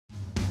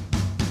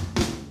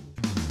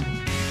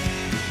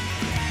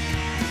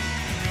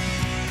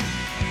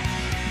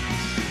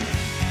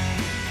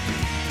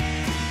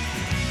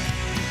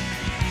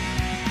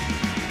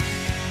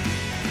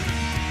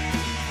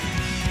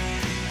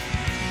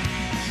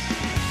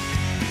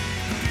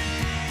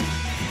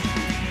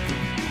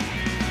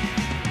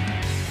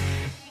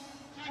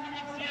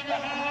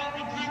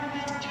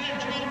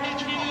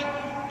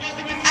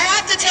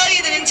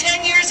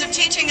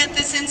teaching at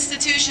this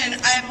institution,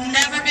 I have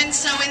never been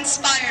so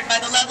inspired by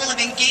the level of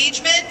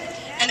engagement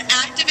and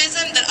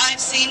activism that I've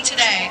seen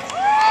today.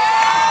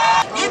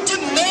 You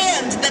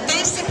demand that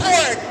they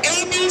support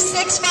AB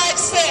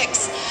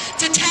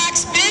 656 to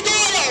tax big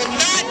oil,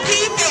 not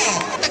people.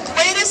 The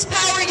greatest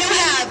power you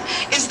have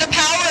is the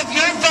power of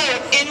your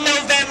vote in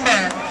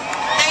November.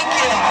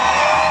 Thank you.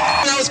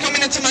 When I was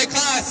coming into my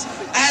class,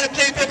 I had to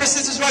play paper,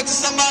 scissors, rock to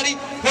somebody.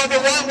 Whoever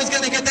won was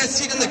going to get that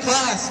seat in the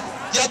class.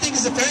 Y'all think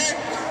it's fair?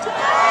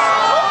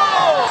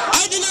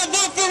 I did not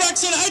vote for rec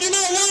center. I do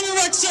not want a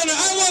rec center.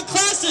 I want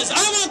classes.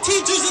 I want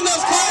teachers in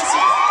those classes.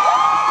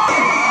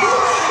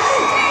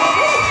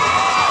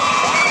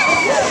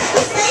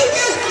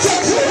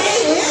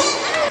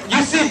 You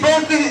see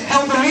Berkeley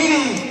held a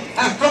meeting,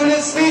 and from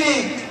this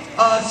meeting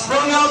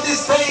sprung out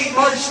this date,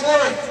 March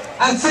 4th.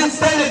 And since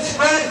then it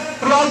spread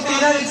throughout the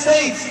United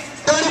States.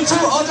 32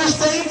 other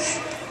states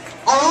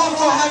are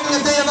also having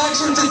a day of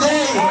action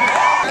today.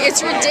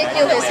 It's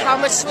ridiculous how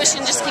much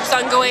tuition just keeps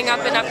on going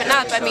up and up and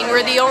up. I mean,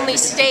 we're the only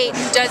state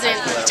who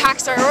doesn't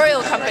tax our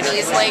oil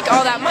companies. Like,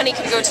 all that money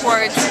can go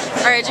towards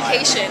our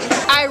education.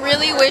 I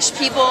really wish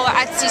people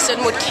at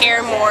CSUN would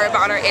care more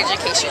about our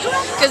education,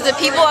 because the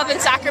people up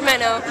in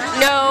Sacramento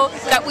know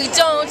that we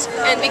don't,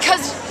 and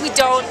because we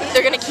don't,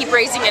 they're going to keep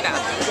raising it up.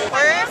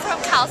 We're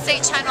from Cal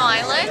State Channel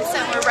Islands,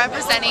 and we're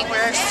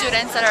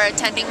students that are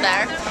attending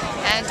there.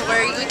 And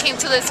we came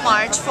to this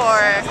march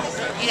for,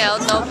 you know,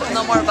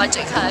 no more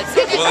budget cuts.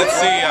 Well, let's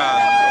see,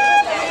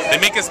 they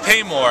make us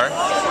pay more,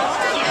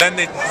 then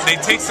they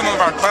take some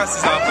of our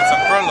classes off with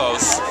some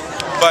furloughs,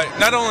 but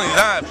not only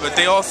that, but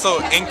they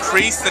also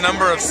increase the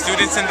number of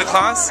students in the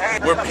class.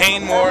 We're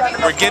paying more,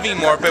 we're giving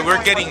more, but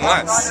we're getting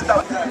less.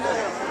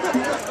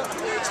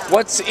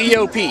 What's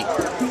EOP?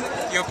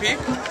 EOP?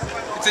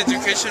 It's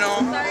Educational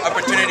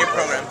Opportunity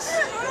Programs.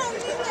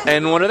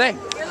 And what are they?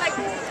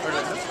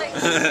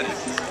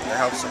 They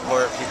help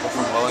support people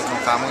from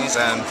low-income families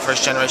and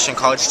first-generation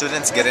college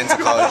students get into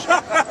college.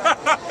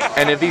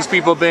 And have these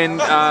people been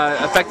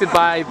affected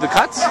by the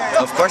cuts?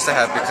 Of course they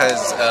have,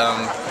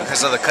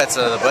 because of the cuts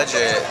of the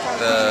budget,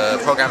 the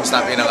program's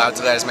not being allowed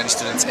to let as many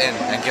students in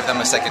and give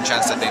them a second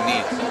chance that they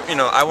need. You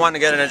know, I want to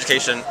get an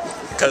education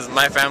because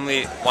my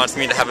family wants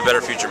me to have a better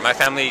future. My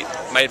family,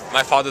 my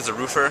father's a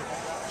roofer.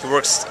 He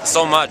works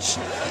so much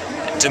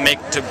to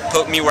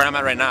put me where I'm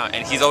at right now,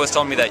 and he's always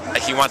told me that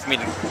he wants my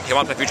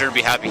future to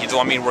be happy. He doesn't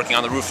want me working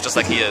on the roof just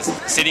like he is.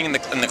 Sitting in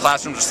the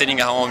classrooms or sitting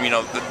at home, you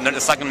know,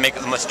 it's not going to make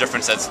as much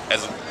difference as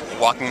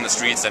walking in the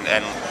streets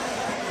and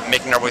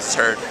making our voices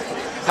heard.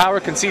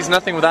 Power concedes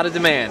nothing without a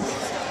demand.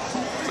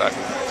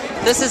 Exactly.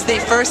 This is the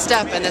first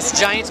step in this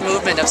giant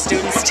movement of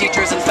students,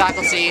 teachers, and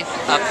faculty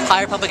of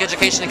higher public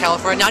education in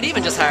California, not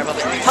even just higher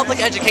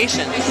public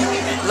education,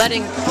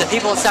 letting the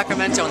people of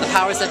Sacramento and the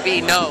powers that be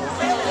know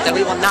that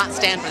we will not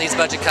stand for these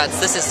budget cuts.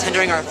 This is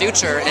hindering our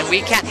future, and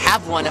we can't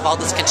have one if all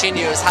this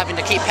continues, having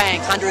to keep paying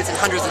hundreds and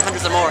hundreds and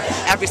hundreds of more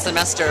every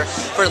semester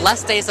for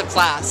less days of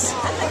class.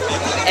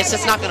 It's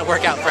just not going to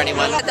work out for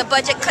anyone. The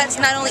budget cuts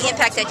not only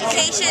impact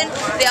education,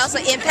 they also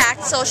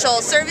impact social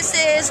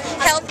services,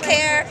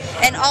 healthcare,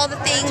 and all the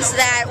things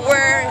that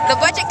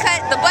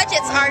the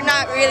budgets are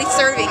not really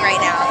serving right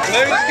now.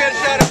 Let me just get a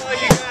shot of all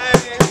you guys.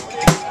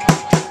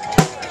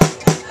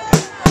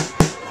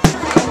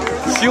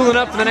 Fueling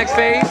up for the next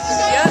phase?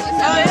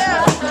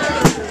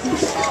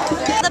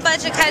 The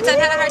budget cuts,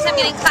 I've had a hard time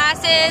getting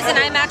classes, and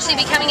I'm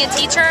actually becoming a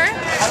teacher,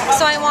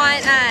 so I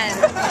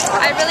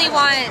really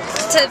want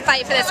to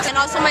fight for this. And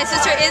also my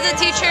sister is a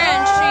teacher,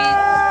 and she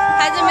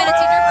hasn't been a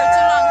teacher for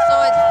too long,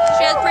 so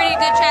she has pretty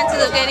good chances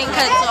of getting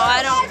cut, so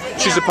I don't...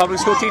 She's a public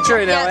school teacher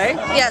in LA?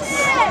 Yes.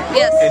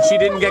 And she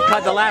didn't get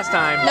cut the last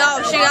time? No,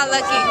 she got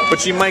lucky.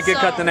 But she might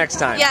get cut the next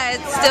time? Yeah,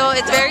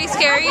 it's very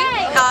scary.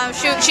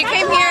 She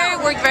came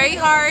here, worked very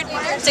hard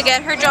to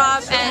get her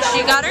job, and she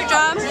got her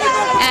job,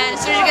 and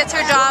as soon as she gets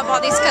her job, all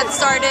these cuts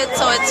started,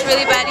 so it's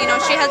really bad. You know,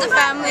 she has a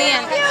family,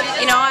 and,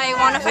 you know, I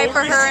want to fight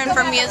for her and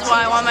for me as well.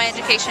 I want my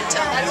education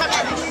too.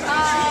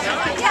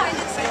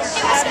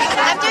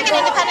 I'm doing an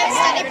independent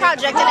study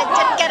project, and it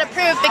didn't get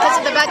approved because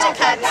of the budget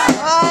cuts.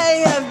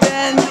 I have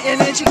been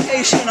in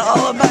education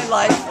all of my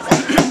life,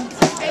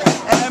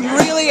 and I'm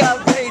really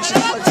outraged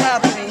at what's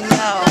happening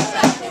now.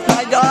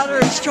 My daughter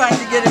is trying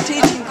to get a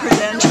teaching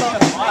credential,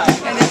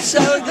 and it's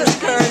so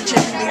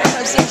discouraging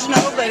because there's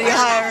nobody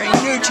hiring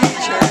new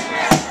teachers.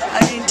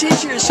 I mean,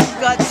 teachers who've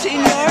got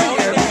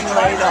seniority are being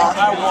laid off.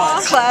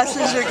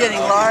 Classes are getting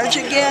large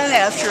again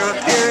after a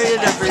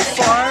period of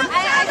reform.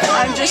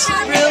 I'm just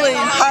really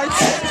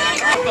heartsick.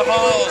 The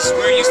halls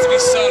where it used to be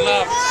so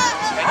loved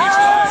and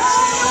utilized.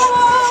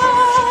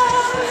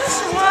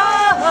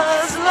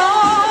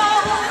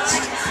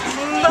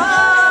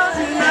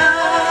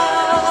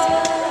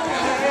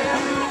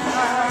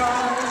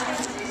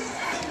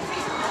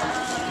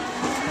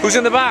 Who's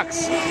in the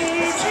box?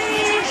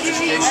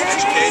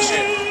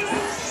 Education.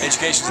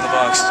 Education's in the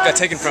box. It got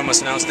taken from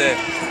us, now it's dead.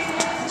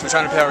 So we're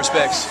trying to pay our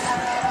respects.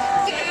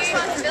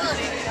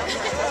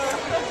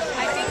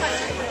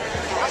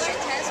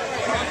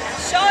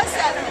 Show us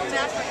that.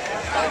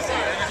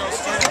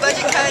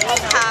 budget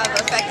cuts have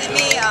affected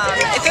me.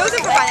 If it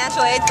wasn't for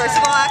financial aid, first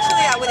of all,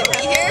 actually, I wouldn't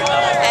be here.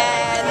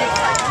 And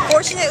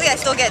fortunately, I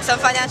still get some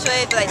financial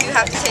aid, but I do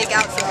have to take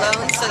out some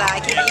loans so that I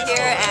can be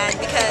here. And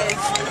because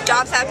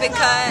jobs have been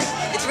cut,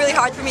 it's really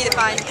hard for me to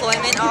find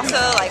employment also,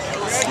 like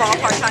a small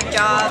part-time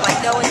job, like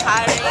no one's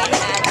hiring.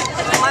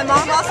 And my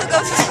mom also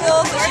goes to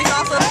school, so she's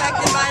also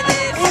affected by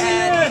this.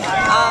 And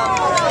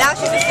now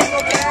she's a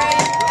single parent.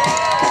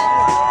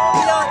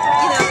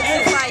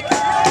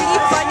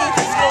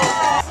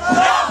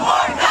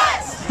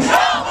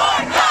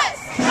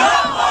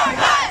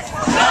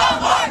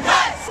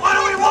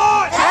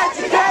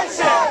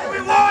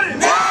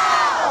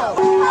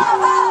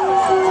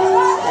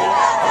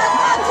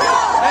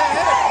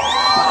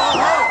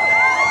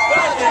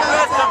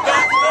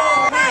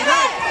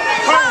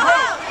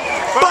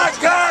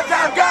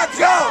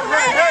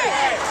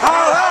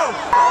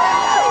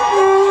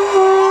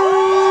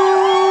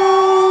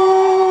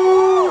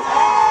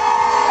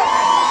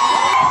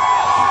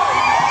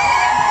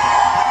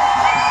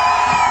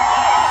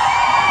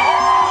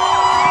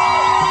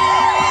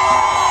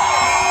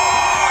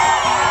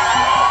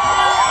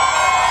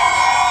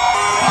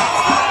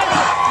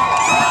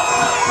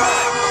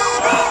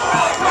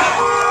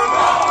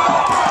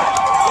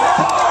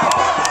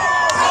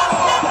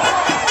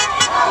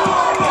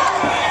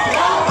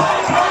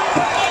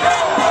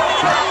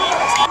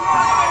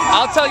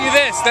 I'll tell you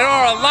this, there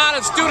are a lot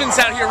of students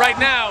out here right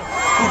now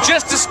who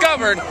just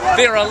discovered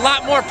they are a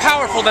lot more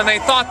powerful than they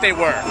thought they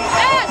were.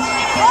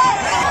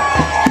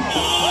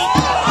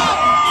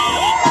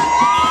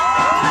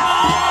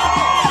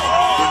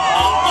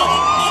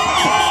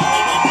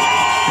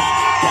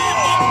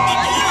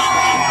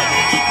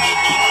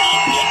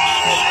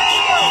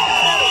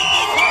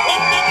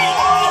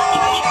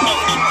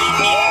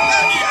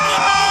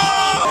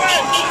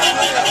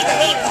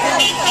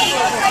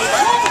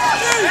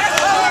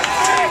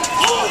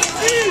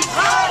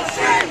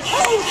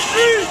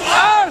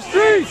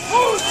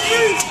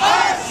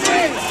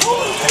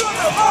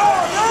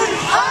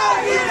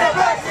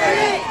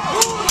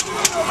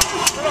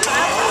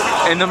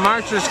 And the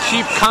marchers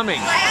keep coming.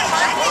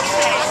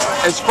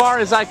 As far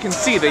as I can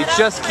see, they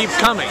just keep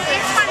coming.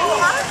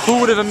 Who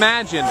would have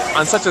imagined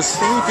on such a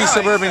sleepy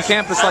suburban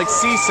campus like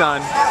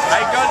CSUN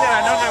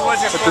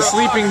that the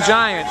sleeping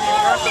giant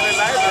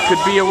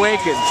could be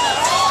awakened?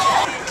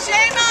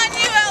 Shame on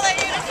you, LA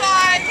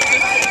Unified!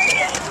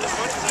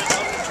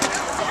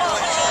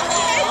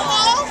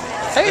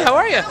 Hey, how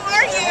are you? How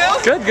are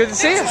you? Good, good to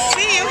see you. Good to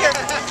see you here.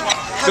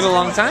 It's been a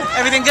long time.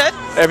 Everything good?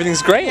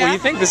 Everything's great. Yeah. What do you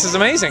think? This is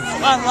amazing.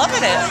 Well, I'm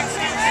loving it.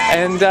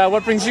 And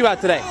what brings you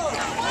out today?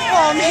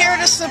 Well, I'm here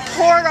to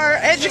support our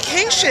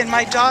education.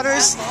 My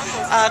daughter's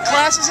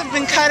classes have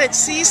been cut at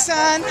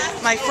CSUN.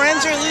 My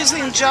friends are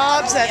losing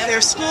jobs at their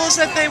schools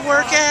that they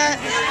work at,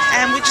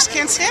 and we just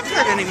can't stand for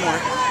it anymore.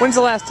 When's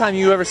the last time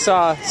you ever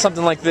saw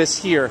something like this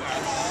here?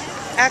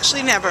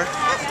 Actually, never.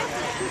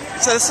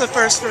 So this is the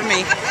first for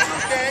me.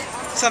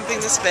 Something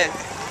this big.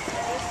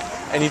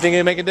 And you think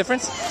it'll make a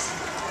difference?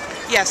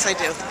 Yes, I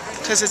do.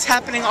 Because it's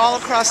happening all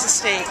across the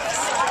state.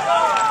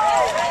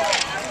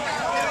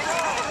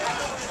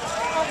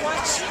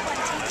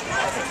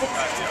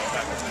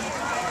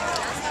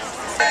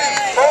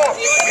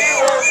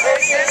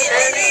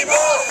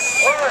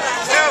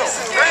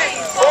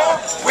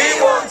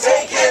 We won't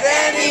take it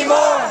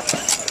anymore.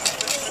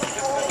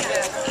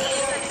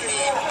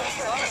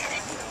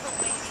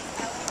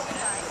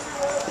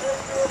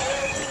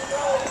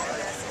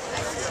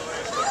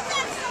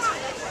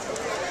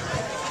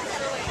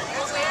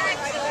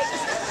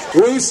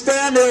 We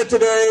stand here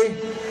today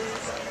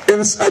in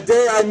a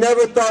day I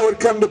never thought would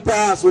come to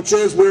pass, which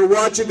is we're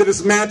watching the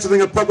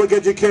dismantling of public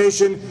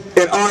education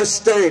in our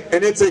state,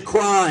 and it's a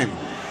crime.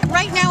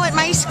 Right now at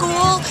my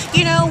school,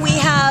 you know, we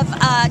have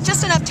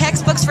just enough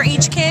textbooks for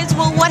each kid.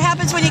 Well, what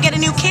happens when you get a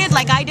new kid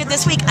like I did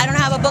this week? I don't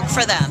have a book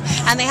for them,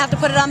 and they have to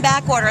put it on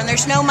back order, and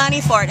there's no money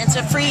for it. It's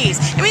a freeze.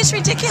 I mean, it's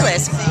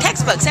ridiculous.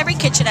 Textbooks. Every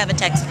kid should have a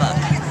textbook.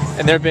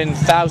 And there have been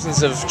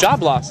thousands of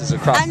job losses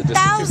across the district.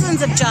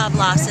 Thousands of job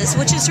losses,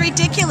 which is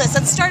ridiculous.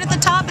 Let's start at the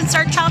top and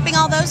start chopping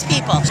all those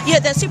people. Yeah,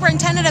 the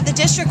superintendent of the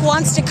district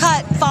wants to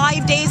cut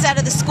 5 days out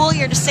of the school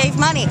year to save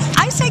money.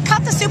 I say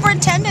cut the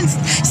superintendent's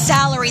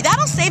salary.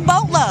 That'll save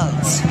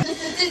boatloads. The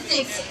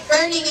statistics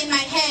burning in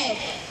my head.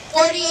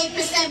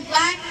 48%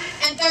 black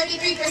and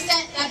 33%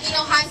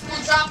 Latino high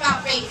school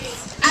dropout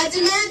rates. I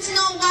demand to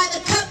know why the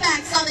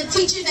cutbacks on the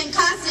teachers and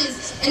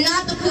classes and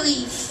not the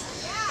police.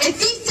 It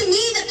seems to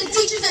me that the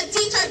teachers that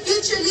teach our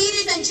future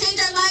leaders and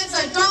change our lives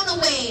are thrown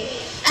away,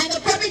 and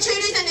the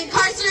perpetrators and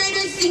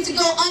incarcerators seem to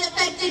go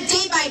unaffected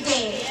day by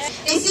day.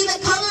 They see the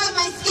color of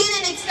my skin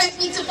and expect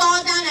me to fall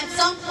down at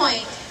some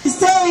point.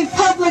 Save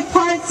public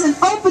parks and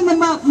open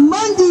them up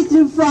Monday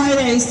through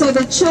Friday so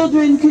the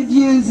children could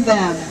use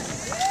them.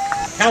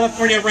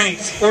 California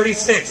ranks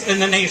 46th in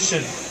the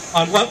nation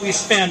on what we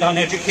spend on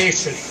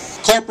education.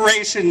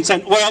 Corporations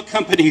and oil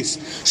companies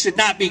should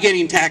not be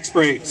getting tax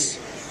breaks.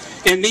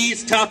 In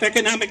these tough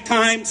economic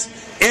times,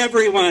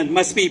 everyone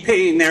must be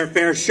paying their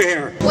fair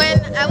share. When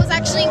I was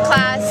actually in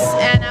class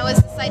and I was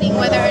deciding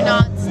whether or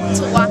not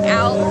to walk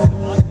out.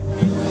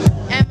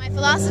 And my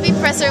philosophy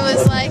professor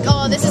was like,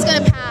 "Oh, this is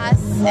gonna pass."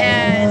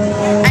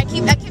 And I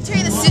kept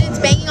hearing the students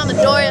banging on the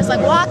door. It's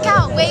like, "Walk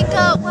out, wake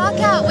up, walk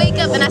out, wake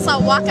up." And I saw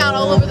 "walk out"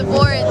 all over the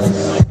boards.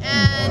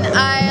 And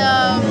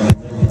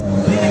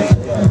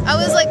I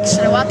was like,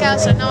 should I walk out?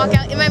 Should I not walk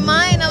out? In my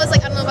mind, I was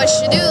like, I don't know if I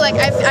should do. Like,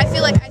 I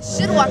feel like I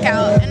should walk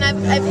out. And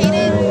I've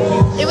hated.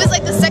 It was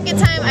like the second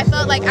time I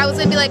felt like I was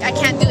gonna be like, I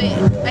can't do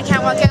it. I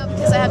can't walk out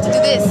because I have to do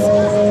this,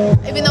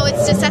 even though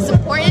it's just as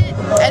important.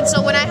 And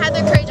so when I had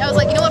the courage, I was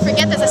like, you know what?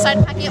 Forget this. I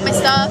started packing up my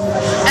stuff,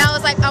 and I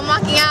was like, I'm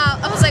walking out.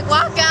 I was like,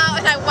 walk out,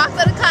 and I walked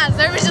out of class.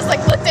 Everybody just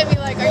like looked at me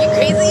like, are you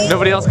crazy?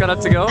 Nobody else got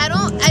up to go?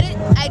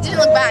 I didn't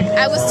look back.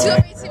 I was too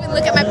afraid to even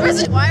look at my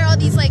president. Why are all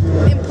these like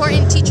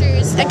important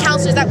teachers and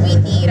counselors that we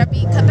need are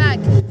being cut back?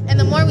 And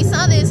the more we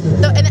saw this,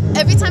 and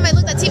every time I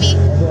looked at TV,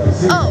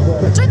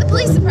 oh, join the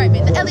police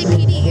department, the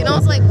LAPD, and I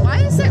was like,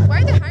 why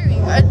are they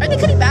hiring? Are they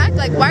cutting back?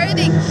 Like, why are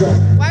they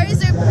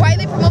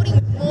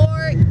promoting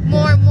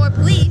more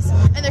police,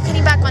 and they're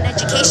cutting back on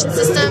education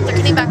system, they're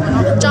cutting back on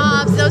all the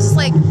jobs. And I was just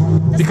like,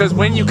 because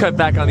when you cut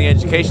back on the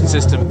education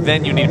system,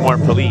 then you need more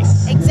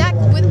police.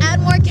 Exactly.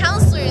 Add more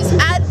counselors,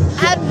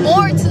 add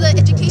more to the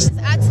education,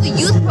 add to the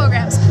youth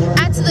programs,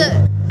 add to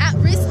the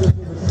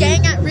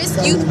gang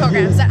at-risk youth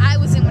programs that I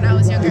was in when I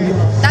was younger.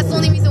 That's the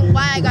only reason